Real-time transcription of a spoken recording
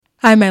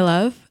Hi, my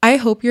love. I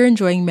hope you're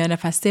enjoying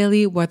Manifest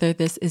Daily, whether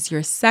this is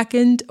your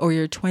second or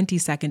your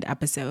 22nd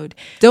episode.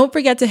 Don't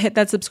forget to hit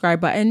that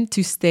subscribe button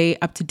to stay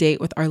up to date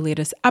with our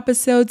latest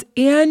episodes.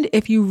 And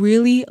if you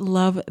really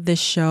love this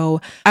show,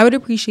 I would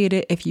appreciate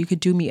it if you could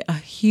do me a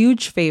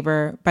huge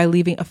favor by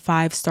leaving a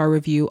 5-star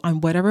review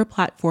on whatever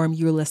platform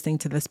you're listening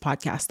to this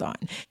podcast on.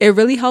 It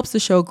really helps the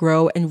show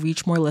grow and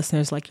reach more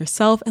listeners like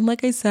yourself. And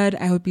like I said,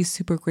 I would be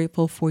super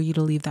grateful for you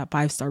to leave that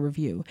 5-star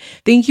review.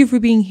 Thank you for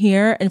being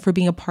here and for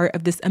being a part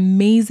of this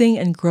amazing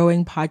and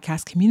growing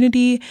podcast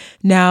community.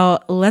 Now,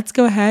 let's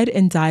go ahead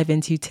and dive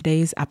into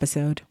today's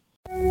episode.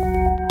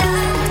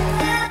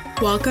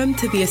 Welcome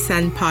to the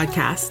Ascend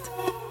Podcast.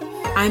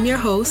 I'm your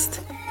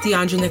host,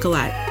 Deandra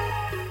Nicolette.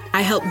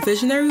 I help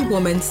visionary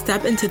women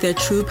step into their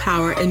true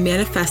power and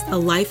manifest a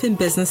life and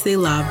business they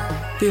love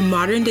through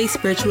modern day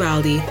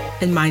spirituality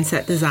and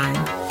mindset design.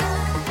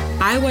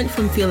 I went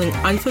from feeling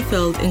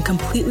unfulfilled and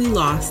completely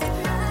lost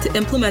to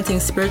implementing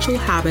spiritual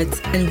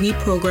habits and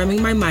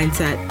reprogramming my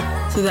mindset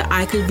so that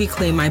I could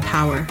reclaim my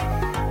power.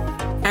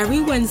 Every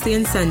Wednesday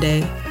and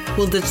Sunday,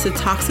 we'll ditch the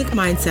toxic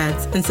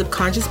mindsets and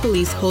subconscious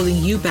beliefs holding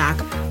you back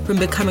from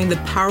becoming the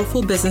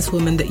powerful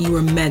businesswoman that you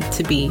were meant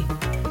to be.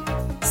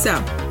 So,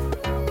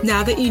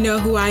 now that you know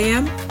who I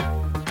am,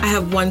 I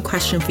have one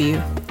question for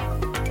you.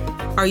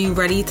 Are you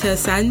ready to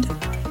ascend?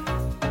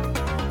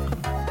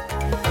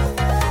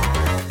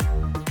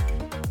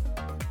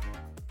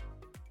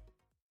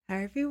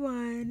 Hi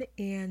everyone,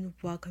 and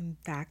welcome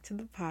back to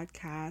the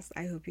podcast.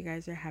 I hope you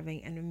guys are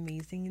having an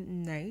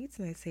amazing night.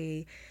 And I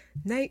say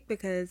night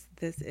because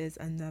this is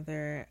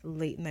another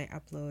late night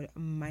upload,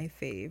 my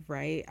fave,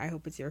 right? I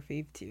hope it's your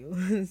fave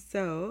too.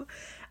 So,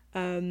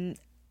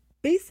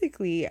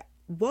 basically,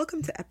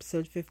 welcome to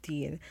episode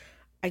 15.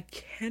 I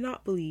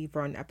cannot believe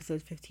we're on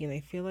episode 15.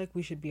 I feel like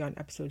we should be on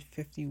episode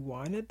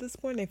 51 at this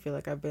point. I feel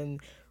like I've been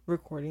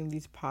recording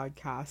these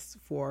podcasts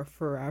for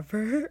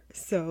forever.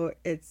 So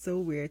it's so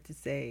weird to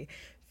say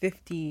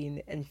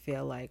 15 and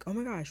feel like, oh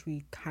my gosh,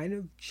 we kind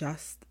of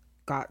just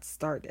got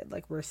started.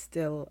 Like we're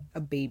still a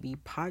baby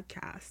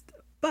podcast.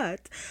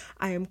 But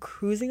I am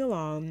cruising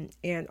along,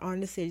 and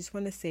honestly, I just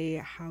want to say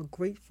how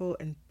grateful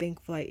and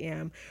thankful I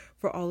am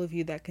for all of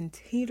you that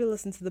continue to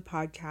listen to the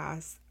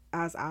podcast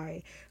as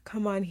I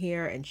come on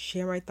here and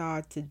share my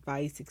thoughts,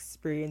 advice,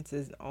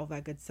 experiences, and all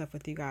that good stuff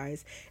with you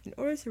guys in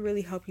order to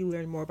really help you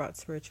learn more about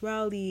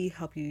spirituality,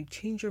 help you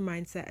change your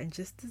mindset, and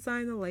just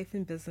design the life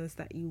and business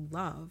that you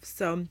love.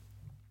 So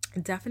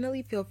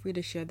definitely feel free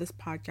to share this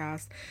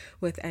podcast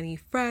with any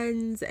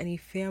friends, any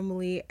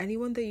family,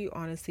 anyone that you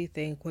honestly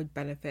think would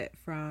benefit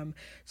from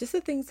just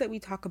the things that we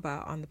talk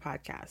about on the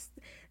podcast.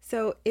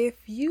 So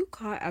if you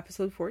caught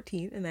episode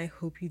 14, and I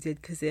hope you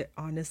did because it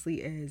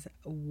honestly is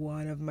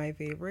one of my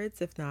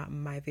favorites, if not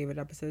my favorite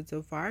episode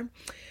so far,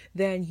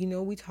 then you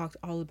know we talked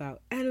all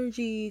about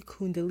energy,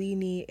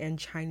 Kundalini, and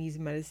Chinese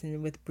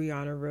medicine with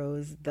Brianna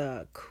Rose,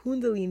 the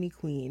Kundalini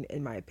queen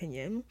in my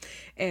opinion,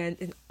 and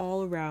an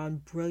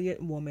all-around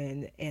brilliant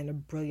woman and a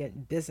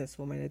brilliant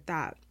businesswoman at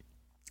that.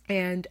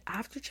 And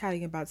after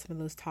chatting about some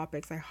of those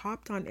topics, I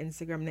hopped on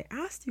Instagram and I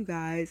asked you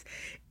guys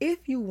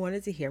if you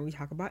wanted to hear me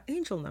talk about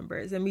angel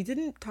numbers. And we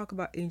didn't talk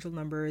about angel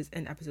numbers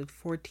in episode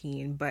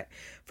 14, but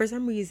for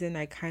some reason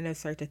I kind of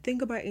started to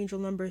think about angel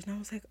numbers and I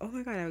was like, oh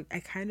my God, I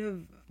kind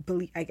of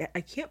believe,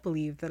 I can't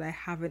believe that I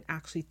haven't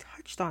actually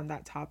touched on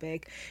that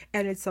topic.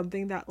 And it's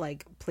something that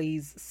like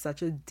plays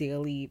such a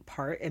daily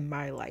part in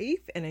my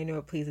life. And I know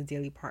it plays a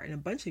daily part in a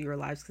bunch of your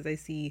lives because I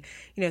see,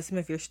 you know, some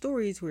of your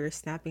stories where you're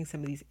snapping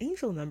some of these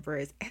angel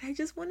numbers. And I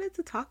just wanted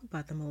to talk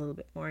about them a little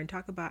bit more and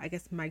talk about, I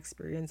guess, my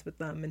experience with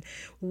them and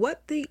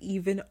what they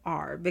even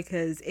are.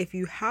 Because if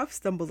you have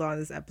stumbled on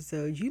this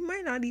episode, you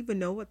might not even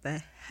know what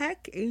the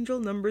heck angel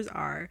numbers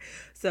are.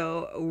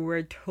 So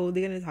we're totally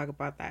going to talk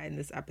about that in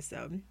this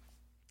episode.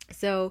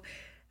 So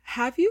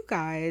have you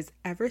guys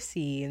ever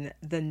seen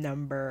the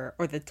number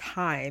or the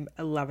time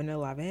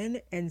 11:11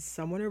 and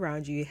someone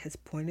around you has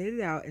pointed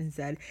it out and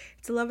said,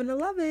 it's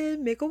 11:11,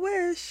 make a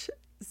wish?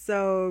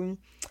 So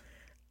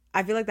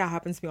I feel like that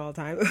happens to me all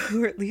the time,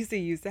 or at least it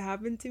used to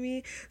happen to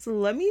me. So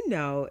let me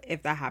know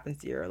if that happens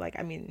to you. Or like,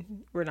 I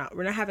mean, we're not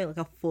having like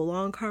a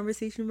full-on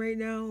conversation right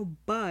now,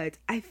 but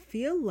I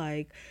feel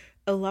like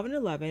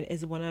 11:11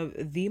 is one of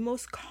the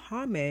most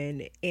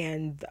common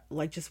and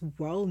like just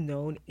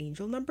well-known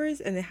angel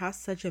numbers, and it has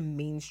such a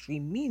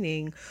mainstream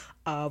meaning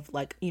of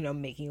like, you know,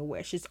 making a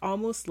wish. It's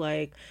almost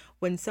like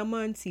when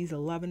someone sees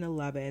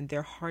 11:11,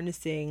 they're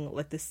harnessing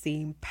like the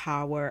same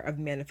power of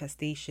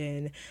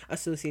manifestation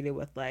associated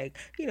with like,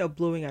 you know,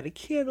 blowing out a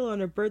candle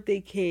on a birthday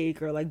cake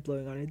or like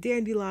blowing on a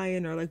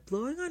dandelion or like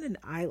blowing on an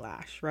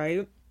eyelash,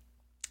 right?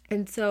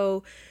 And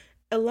so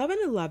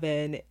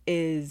 11:11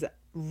 is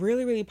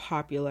really, really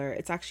popular.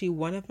 It's actually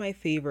one of my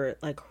favorite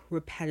like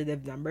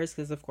repetitive numbers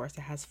because of course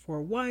it has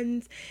 4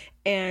 ones.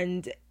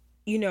 And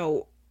you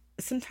know,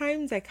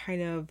 sometimes I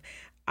kind of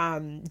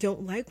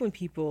don't like when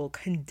people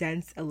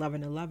condense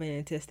 11:11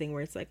 into this thing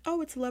where it's like,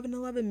 oh, it's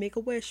 11:11, make a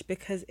wish,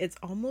 because it's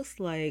almost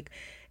like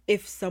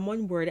if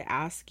someone were to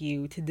ask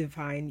you to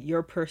define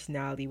your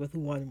personality with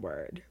one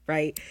word,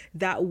 right?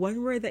 That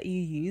one word that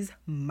you use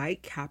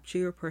might capture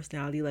your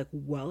personality like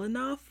well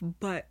enough,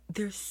 but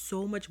there's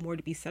so much more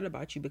to be said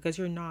about you because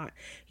you're not,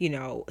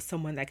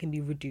 someone that can be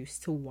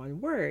reduced to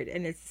one word.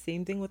 And it's the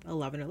same thing with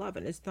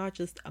 1111. It's not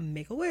just a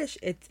make a wish,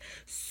 it's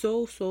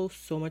so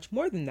much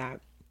more than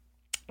that.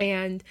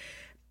 And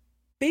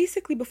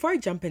basically, before I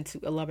jump into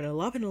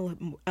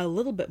 1111 a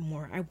little bit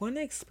more, I want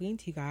to explain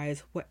to you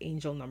guys what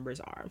angel numbers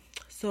are.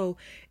 So,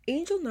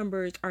 angel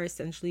numbers are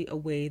essentially a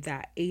way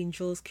that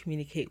angels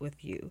communicate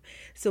with you.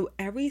 So,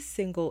 every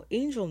single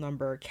angel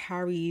number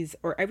carries,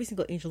 or every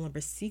single angel number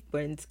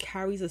sequence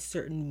carries a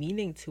certain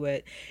meaning to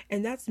it.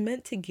 And that's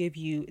meant to give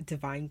you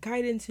divine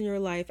guidance in your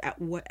life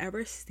at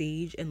whatever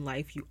stage in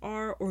life you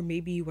are, or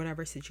maybe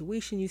whatever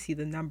situation you see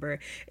the number.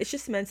 It's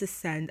just meant to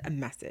send a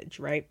message,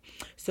 right?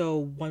 So,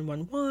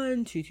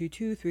 111,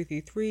 222,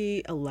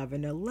 333,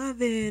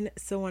 1111,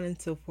 so on and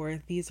so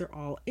forth. These are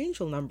all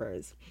angel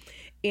numbers.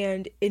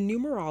 And in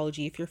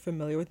numerology, if you're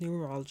familiar with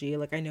numerology,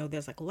 like I know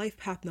there's like life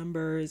path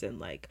numbers and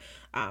like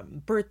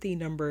birthday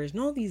numbers and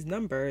all these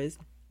numbers.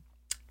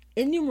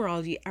 In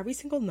numerology, every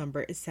single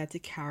number is said to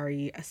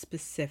carry a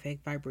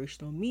specific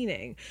vibrational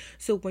meaning.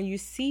 So when you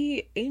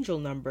see angel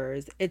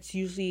numbers, it's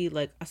usually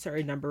like a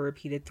certain number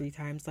repeated 3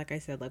 times. Like I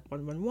said, like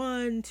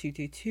 111,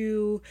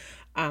 222,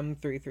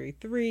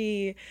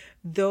 333.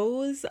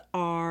 Those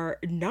are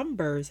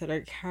numbers that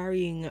are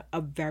carrying a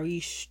very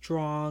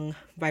strong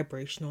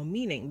vibrational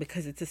meaning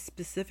because it's a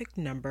specific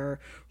number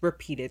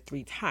repeated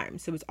 3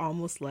 times. So it's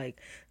almost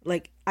like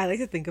I like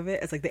to think of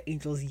it as like the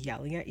angels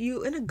yelling at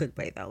you in a good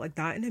way though, like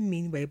not in a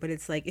mean way, but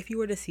it's like if you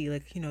were to see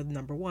like, the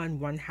number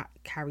one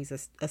carries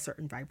a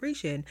certain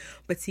vibration,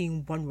 but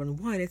seeing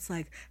 111, it's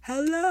like,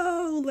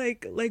 hello,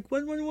 like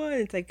 111,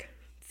 it's like,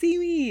 see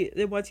me.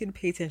 It wants you to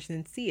pay attention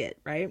and see it,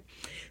 right?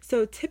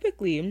 So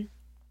typically,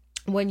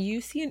 when you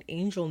see an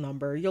angel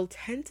number, you'll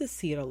tend to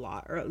see it a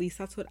lot, or at least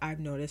that's what I've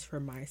noticed for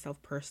myself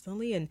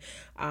personally, and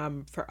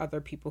for other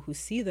people who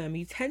see them,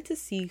 you tend to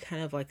see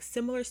kind of like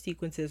similar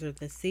sequences or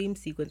the same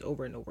sequence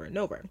over and over and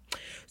over.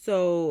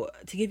 So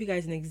to give you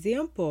guys an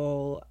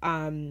example,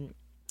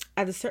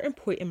 at a certain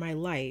point in my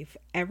life,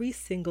 every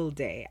single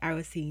day, I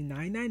was seeing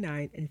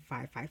 999 and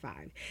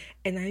 555.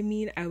 And I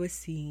mean, I was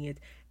seeing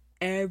it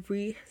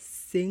every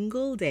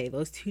single day,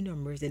 those two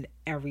numbers, and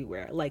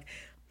everywhere. Like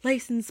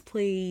license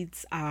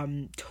plates,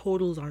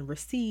 totals on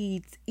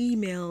receipts,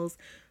 emails,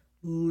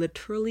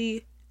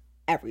 literally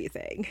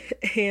everything.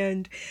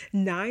 And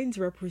nines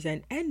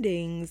represent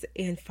endings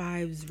and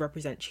fives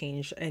represent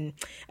change. And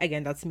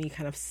again, that's me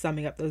kind of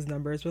summing up those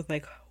numbers with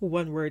like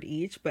one word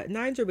each, but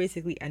nines are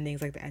basically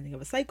endings, like the ending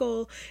of a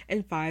cycle,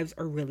 and fives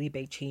are really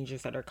big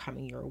changes that are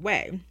coming your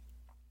way.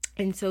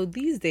 And so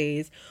these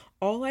days,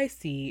 all I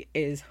see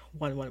is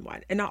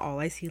 111. And not all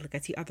I see, like I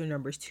see other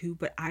numbers too,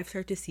 but I've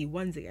started to see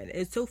ones again. And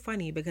it's so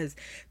funny because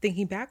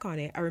thinking back on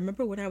it, I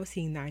remember when I was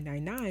seeing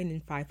 999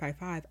 and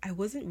 555, I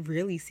wasn't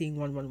really seeing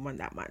 111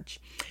 that much.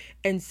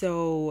 And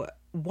so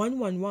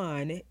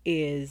 111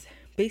 is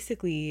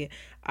basically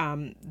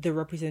the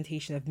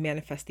representation of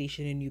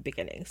manifestation and new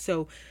beginnings.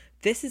 So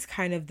this is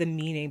kind of the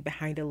meaning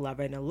behind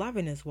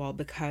 1111 as well,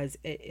 because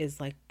it is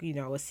like,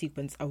 a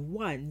sequence of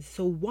ones.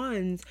 So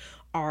ones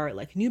are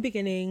like new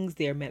beginnings,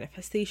 they're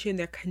manifestation,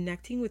 they're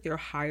connecting with your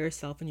higher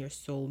self and your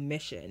soul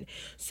mission.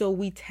 So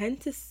we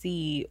tend to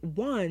see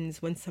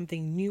ones when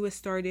something new is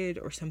started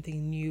or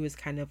something new is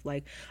kind of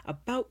like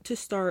about to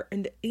start.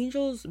 And the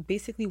angels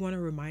basically want to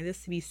remind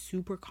us to be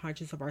super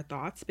conscious of our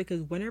thoughts,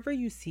 because whenever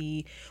you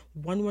see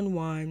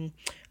 111,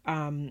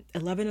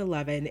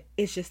 1111,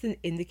 it's just an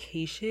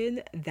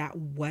indication that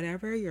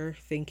whatever you're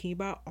thinking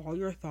about, all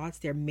your thoughts,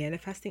 they're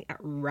manifesting at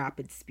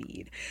rapid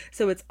speed.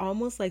 So it's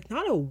almost like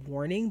not a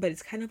warning, but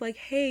it's kind of like,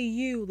 hey,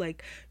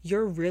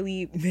 you're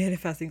really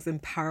manifesting some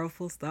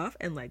powerful stuff,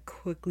 and like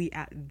quickly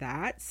at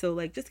that. So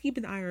like just keep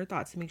an eye on your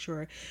thoughts to make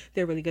sure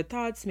they're really good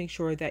thoughts, make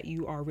sure that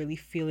you are really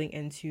feeling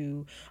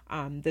into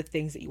the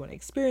things that you want to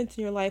experience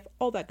in your life,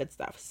 all that good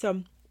stuff.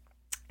 So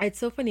it's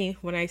so funny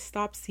when I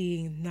stopped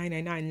seeing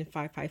 999 and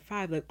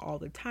 555 like all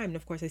the time. And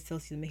of course, I still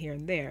see them here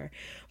and there,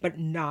 but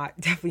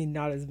definitely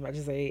not as much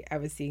as I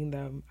was seeing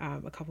them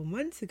a couple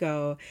months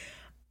ago.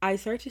 I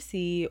started to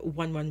see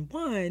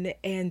 111,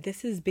 and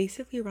this is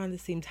basically around the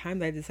same time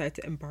that I decided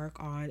to embark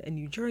on a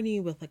new journey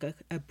with like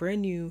a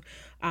brand new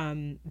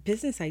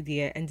business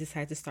idea and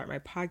decided to start my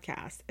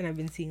podcast. And I've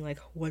been seeing like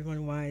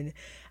 111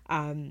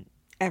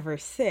 ever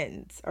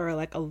since, or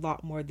like a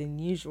lot more than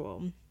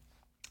usual.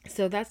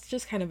 So that's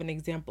just kind of an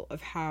example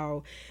of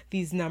how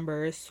these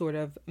numbers sort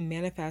of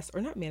manifest,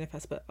 or not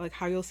manifest, but like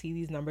how you'll see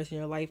these numbers in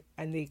your life,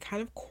 and they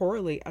kind of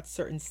correlate at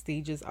certain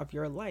stages of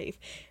your life.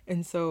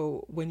 And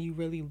so when you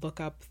really look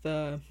up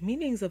the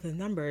meanings of the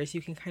numbers,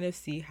 you can kind of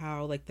see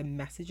how like the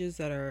messages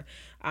that are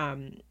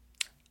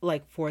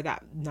like for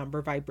that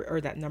number or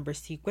that number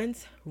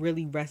sequence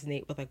really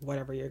resonate with like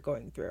whatever you're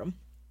going through.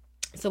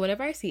 So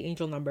whenever I see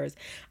angel numbers,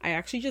 I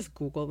actually just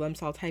Google them.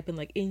 So I'll type in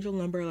like angel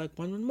number like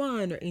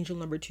 111 or angel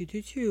number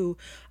 222,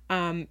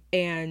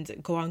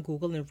 and go on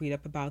Google and read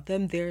up about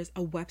them. There's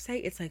a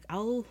website. It's like,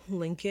 I'll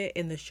link it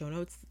in the show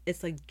notes.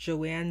 It's like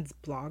Joanne's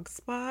blog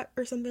spot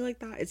or something like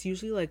that. It's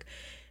usually like,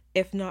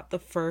 if not the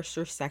first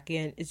or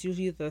second, it's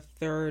usually the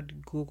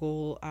third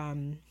Google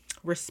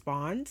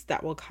response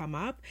that will come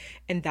up,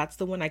 and that's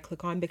the one I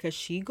click on because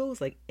she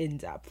goes like in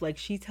depth. Like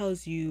she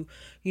tells you,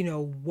 you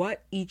know,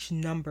 what each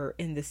number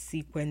in the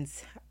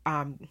sequence,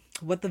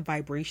 what the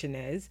vibration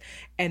is,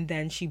 and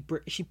then she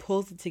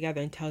pulls it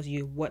together and tells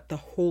you what the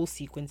whole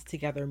sequence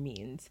together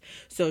means.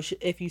 So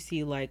if you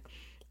see like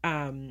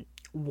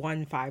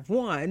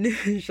 151,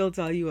 she'll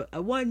tell you what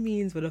a 1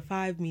 means, what a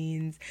 5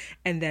 means,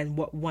 and then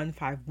what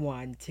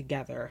 151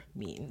 together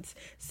means.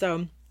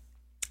 So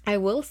I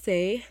will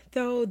say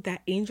though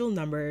that angel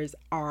numbers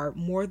are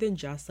more than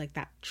just like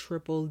that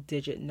triple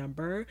digit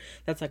number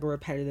that's like a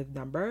repetitive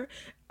number,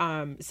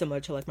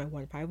 similar to like my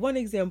 151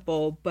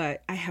 example.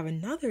 But I have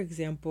another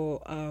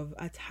example of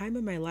a time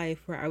in my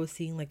life where I was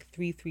seeing like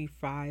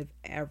 335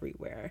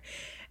 everywhere.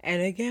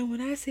 And again, when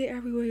I say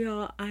everywhere,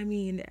 y'all, I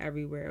mean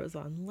everywhere. It was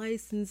on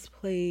license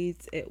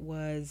plates, it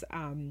was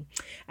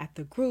at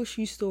the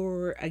grocery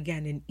store,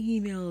 again in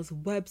emails,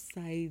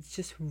 websites,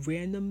 just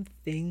random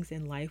things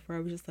in life where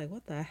I was just like,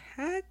 what the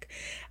heck?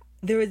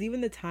 There was even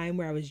the time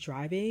where I was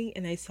driving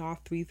and I saw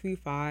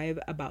 335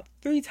 about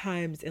 3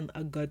 times in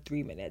a good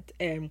 3 minutes.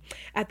 And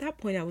at that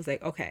point I was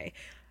like, okay,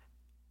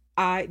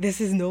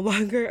 this is no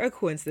longer a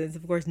coincidence.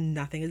 Of course,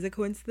 nothing is a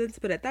coincidence,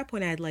 but at that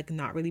point I had like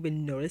not really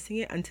been noticing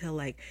it until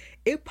like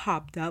it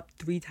popped up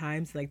 3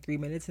 times in like 3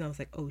 minutes, and I was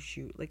like, oh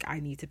shoot, like I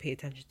need to pay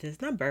attention to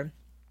this number.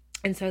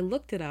 And so I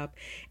looked it up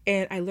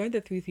and I learned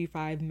that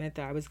 335 meant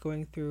that I was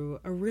going through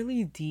a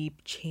really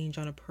deep change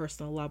on a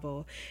personal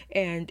level.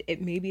 And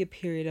it may be a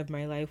period of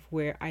my life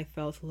where I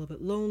felt a little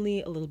bit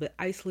lonely, a little bit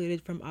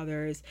isolated from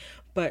others,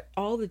 but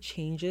all the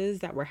changes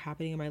that were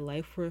happening in my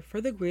life were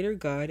for the greater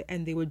good,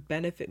 and they would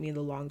benefit me in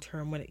the long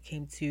term when it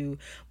came to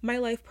my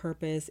life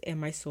purpose and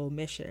my soul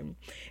mission.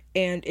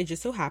 And it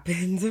just so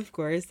happens, of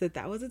course, that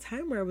that was a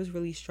time where I was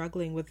really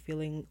struggling with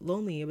feeling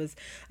lonely. It was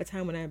a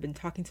time when I had been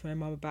talking to my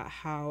mom about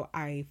how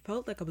I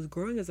felt like I was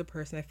growing as a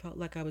person. I felt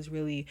like I was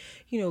really,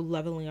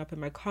 leveling up in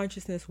my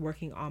consciousness,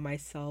 working on my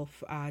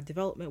self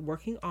development,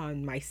 working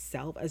on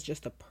myself as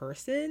just a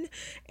person,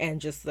 and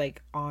just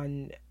like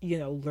on,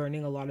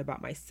 learning a lot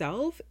about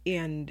myself.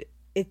 And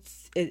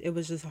it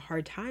was just a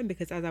hard time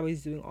because as I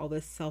was doing all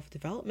this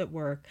self-development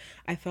work,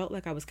 I felt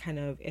like I was kind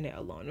of in it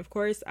alone. Of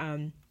course,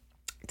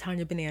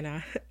 Tanya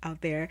Banana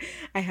out there,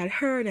 I had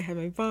her and I had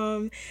my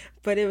mom,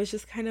 but it was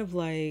just kind of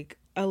like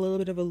a little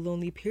bit of a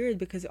lonely period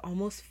because it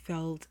almost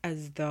felt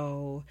as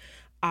though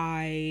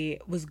I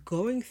was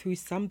going through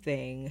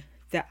something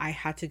that I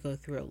had to go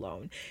through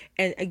alone.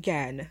 And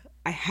again,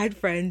 I had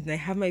friends and I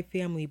have my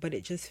family, but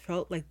it just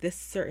felt like this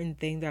certain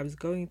thing that I was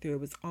going through,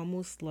 it was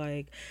almost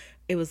like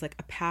it was like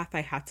a path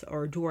I had to,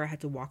 or a door I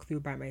had to walk through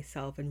by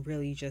myself and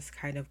really just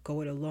kind of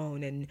go it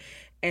alone.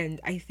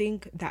 And I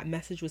think that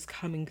message was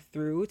coming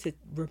through to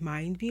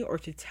remind me or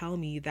to tell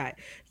me that,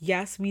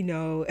 yes, we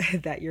know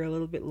that you're a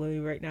little bit lonely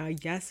right now.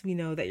 Yes, we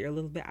know that you're a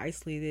little bit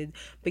isolated,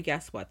 but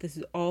guess what? This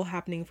is all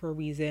happening for a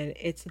reason.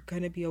 It's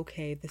gonna be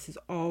okay. This is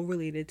all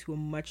related to a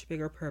much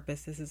bigger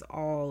purpose. This is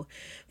all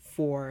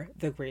for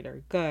the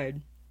greater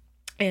good.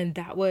 And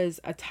that was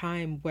a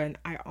time when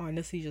I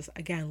honestly just,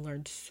 again,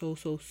 learned so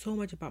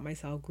much about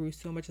myself, grew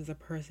so much as a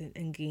person,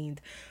 and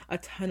gained a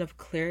ton of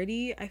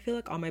clarity, I feel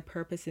like, on my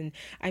purpose. And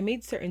I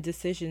made certain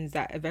decisions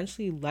that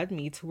eventually led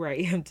me to where I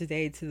am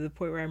today, to the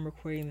point where I'm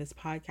recording this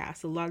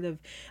podcast. A lot of,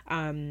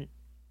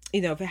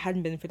 if it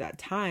hadn't been for that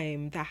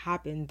time that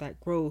happened, that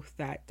growth,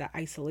 that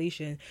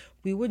isolation,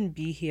 we wouldn't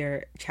be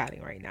here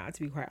chatting right now, to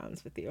be quite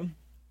honest with you.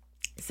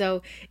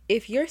 So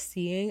if you're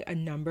seeing a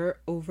number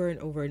over and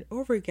over and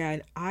over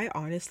again, I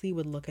honestly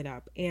would look it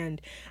up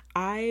and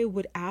I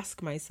would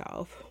ask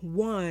myself,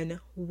 one,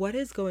 what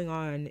is going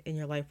on in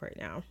your life right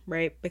now,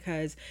 right?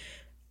 Because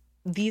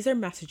these are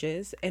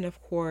messages, and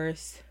of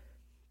course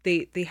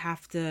they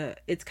have to,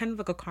 it's kind of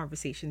like a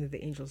conversation that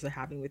the angels are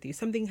having with you.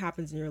 Something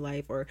happens in your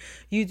life, or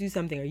you do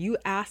something, or you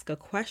ask a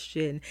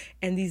question,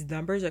 and these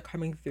numbers are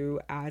coming through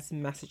as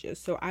messages.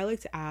 So I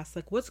like to ask,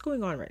 like, what's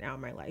going on right now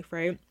in my life,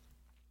 right?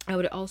 I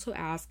would also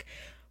ask,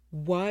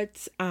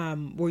 what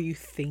were you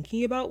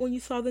thinking about when you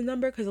saw the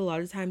number? Because a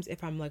lot of times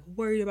if I'm like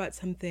worried about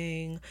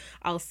something,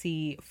 I'll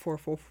see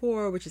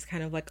 444, which is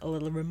kind of like a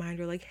little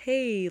reminder, like,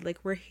 hey, like,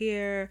 we're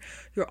here,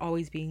 you're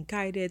always being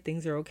guided,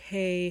 things are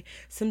okay.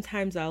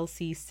 Sometimes I'll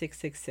see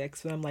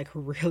 666 when I'm like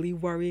really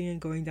worrying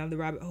and going down the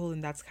rabbit hole,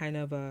 and that's kind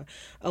of a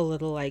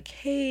little like,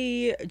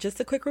 hey,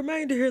 just a quick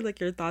reminder, like,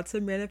 your thoughts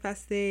are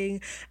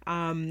manifesting.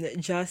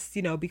 Just,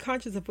 be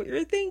conscious of what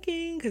you're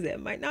thinking, because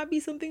it might not be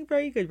something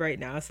very good right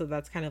now. So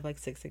that's kind of like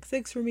 666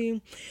 for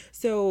me.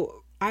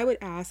 So I would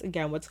ask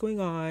again, what's going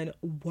on?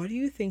 What are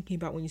you thinking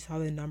about when you saw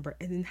the number?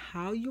 And then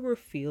how you were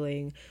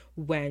feeling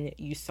when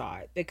you saw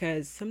it.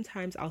 Because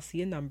sometimes I'll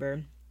see a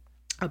number,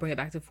 I'll bring it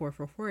back to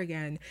 444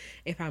 again.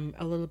 If I'm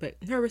a little bit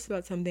nervous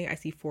about something, I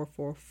see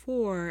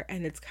 444,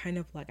 and it's kind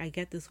of like I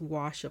get this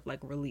wash of like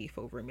relief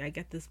over me. I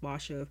get this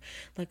wash of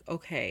like,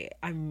 okay,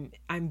 I'm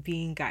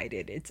being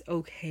guided. It's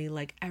okay.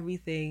 Like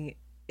everything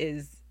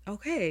is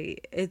okay.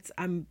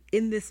 I'm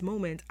in this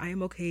moment. I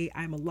am okay.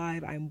 I'm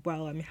alive. I'm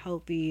well. I'm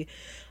healthy.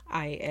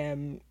 I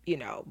am,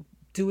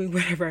 doing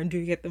whatever I'm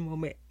doing at the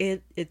moment.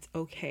 It's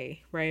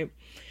okay, right?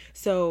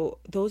 So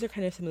those are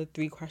kind of some of the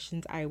three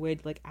questions I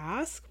would like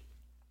ask.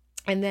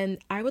 And then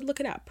I would look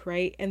it up,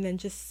 right? And then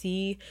just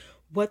see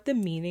what the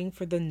meaning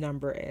for the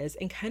number is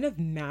and kind of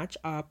match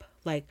up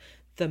like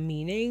the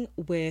meaning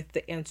with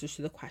the answers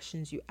to the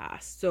questions you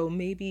asked. So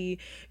maybe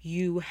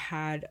you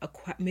had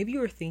maybe you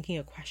were thinking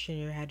a question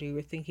in your head, or you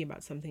were thinking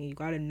about something, you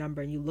got a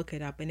number and you look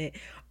it up, and it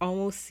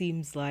almost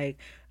seems like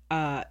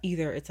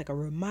either it's like a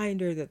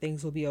reminder that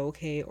things will be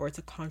okay, or it's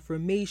a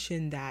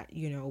confirmation that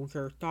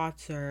your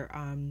thoughts are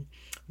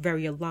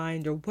very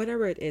aligned, or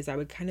whatever it is. I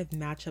would kind of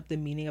match up the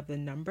meaning of the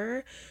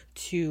number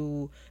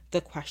to the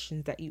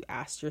questions that you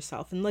asked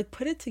yourself, and like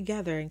put it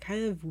together and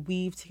kind of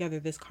weave together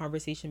this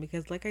conversation,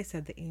 because like I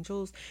said, the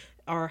angels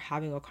are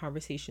having a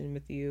conversation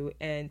with you,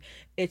 and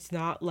it's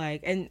not like,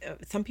 and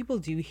some people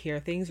do hear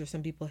things, or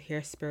some people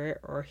hear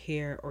spirit or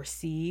hear or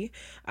see,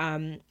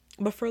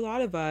 but for a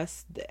lot of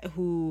us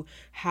who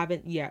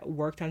haven't yet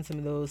worked on some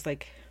of those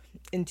like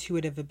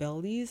intuitive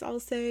abilities, I'll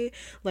say,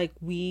 like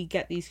we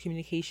get these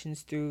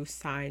communications through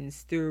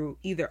signs, through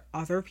either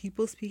other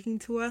people speaking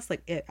to us.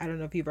 Like I don't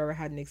know if you've ever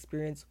had an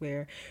experience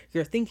where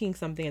you're thinking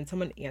something and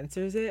someone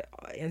answers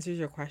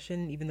your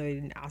question even though they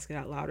didn't ask it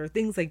out loud, or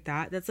things like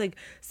that. That's like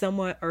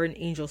someone or an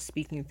angel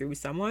speaking through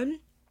someone.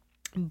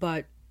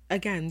 But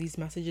again, these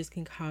messages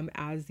can come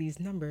as these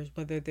numbers,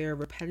 whether they're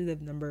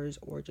repetitive numbers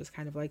or just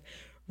kind of like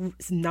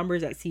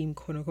numbers that seem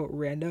quote unquote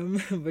random,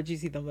 but you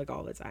see them like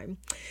all the time.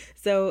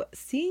 So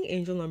seeing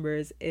angel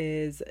numbers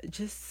is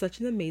just such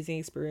an amazing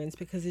experience,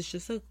 because it's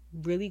just a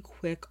really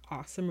quick,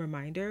 awesome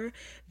reminder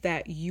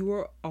that you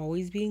are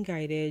always being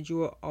guided,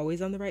 you are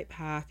always on the right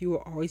path, you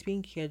are always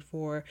being cared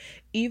for,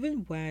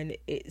 even when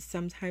it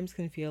sometimes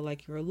can feel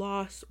like you're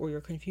lost or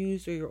you're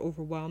confused or you're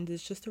overwhelmed.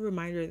 It's just a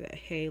reminder that,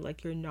 hey,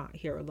 like you're not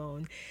here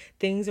alone.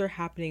 Things are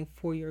happening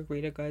for your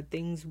greater good.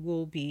 Things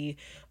will be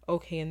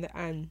okay in the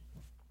end.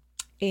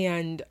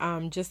 And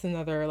just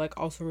another like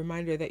also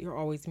reminder that you're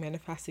always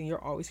manifesting,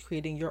 you're always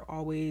creating, you're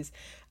always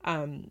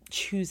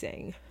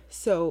choosing.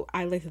 So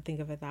I like to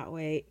think of it that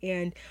way.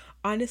 And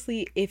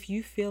honestly, if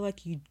you feel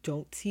like you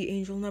don't see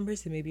angel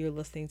numbers, and maybe you're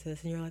listening to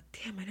this and you're like,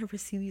 damn, I never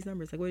see these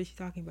numbers, like what is she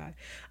talking about?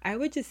 I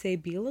would just say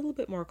be a little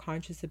bit more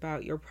conscious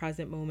about your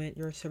present moment,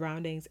 your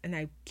surroundings, and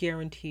I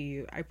guarantee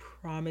you, I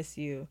promise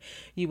you,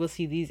 you will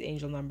see these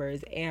angel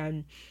numbers,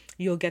 and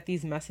you'll get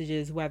these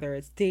messages, whether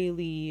it's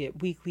daily,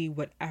 weekly,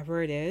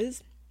 whatever it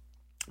is,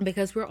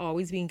 because we're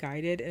always being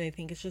guided. And I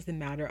think it's just a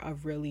matter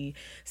of really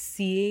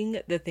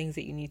seeing the things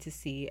that you need to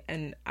see.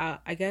 And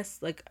I guess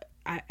like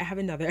I have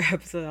another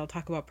episode I'll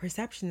talk about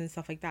perception and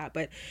stuff like that,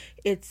 but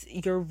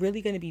you're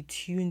really going to be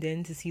tuned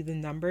in to see the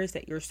numbers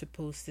that you're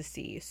supposed to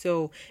see.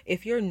 So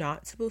if you're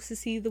not supposed to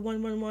see the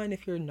 111,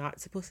 if you're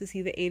not supposed to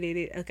see the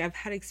 888, like I've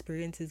had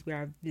experiences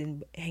where I've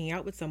been hanging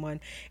out with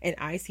someone and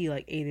I see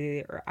like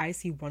 888, or I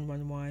see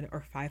 111 or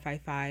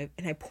 555,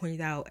 and I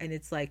point it out, and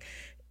it's like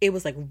it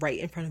was like right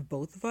in front of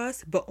both of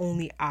us, but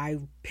only I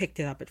picked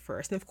it up at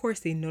first. And of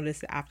course they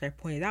noticed it after I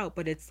pointed out,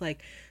 but it's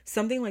like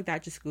something like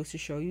that just goes to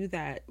show you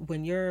that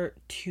when you're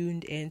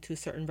tuned into a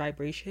certain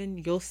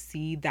vibration, you'll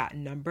see that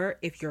number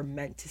if you're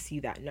meant to see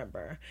that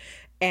number.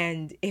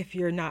 And if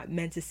you're not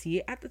meant to see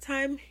it at the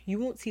time, you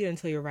won't see it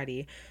until you're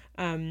ready.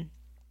 So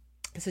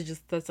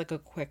just that's like a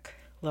quick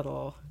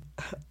little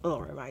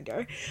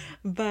reminder.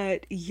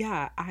 But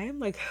yeah, I am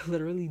like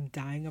literally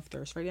dying of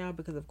thirst right now,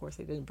 because of course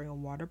I didn't bring a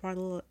water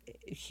bottle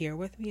here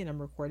with me and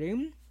I'm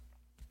recording.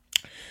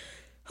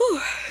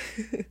 Whew.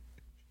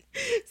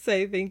 So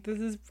I think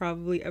this is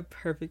probably a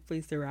perfect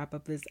place to wrap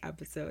up this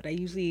episode. I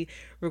usually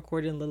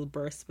record in little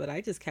bursts, but I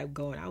just kept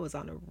going. I was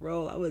on a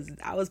roll. I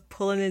was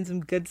pulling in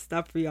some good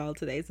stuff for y'all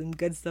today, some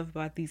good stuff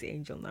about these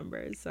angel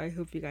numbers. So I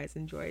hope you guys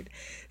enjoyed.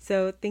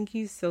 So thank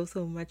you so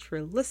much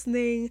for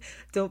listening.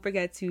 Don't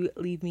forget to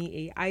leave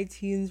me a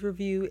iTunes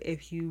review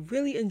if you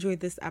really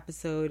enjoyed this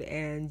episode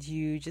and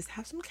you just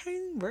have some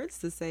kind words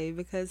to say,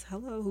 because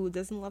hello, who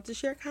doesn't love to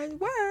share kind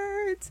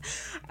words?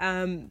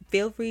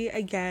 Feel free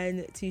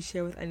again to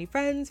share with any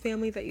friends,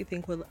 family that you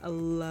think will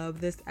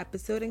love this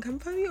episode, and come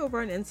find me over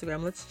on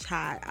Instagram. Let's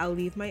chat. I'll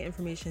leave my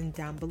information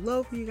down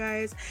below for you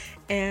guys,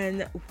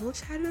 and we'll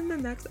chat in the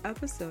next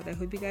episode. I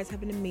hope you guys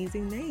have an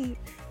amazing night.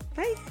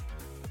 Bye.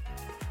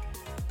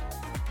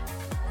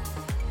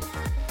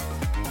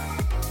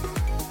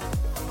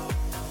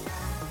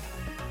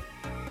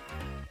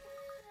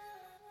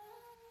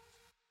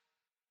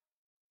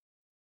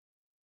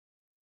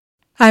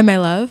 Hi, my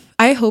love.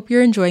 I hope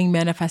you're enjoying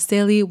Manifest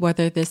Daily,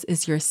 whether this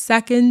is your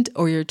second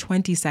or your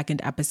 22nd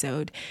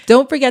episode.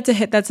 Don't forget to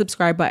hit that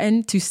subscribe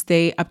button to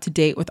stay up to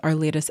date with our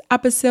latest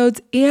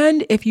episodes.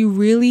 And if you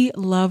really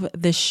love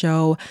this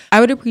show, I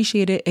would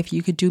appreciate it if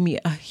you could do me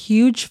a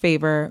huge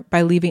favor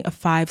by leaving a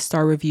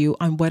 5-star review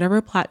on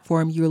whatever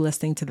platform you're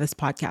listening to this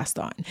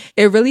podcast on.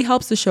 It really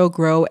helps the show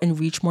grow and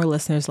reach more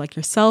listeners like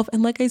yourself.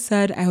 And like I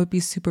said, I would be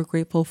super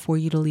grateful for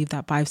you to leave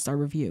that 5-star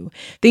review.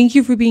 Thank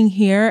you for being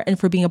here and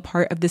for being a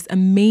part of this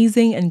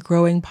amazing and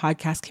growing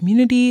podcast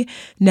community.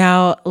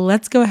 Now,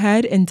 let's go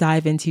ahead and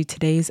dive into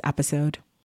today's episode.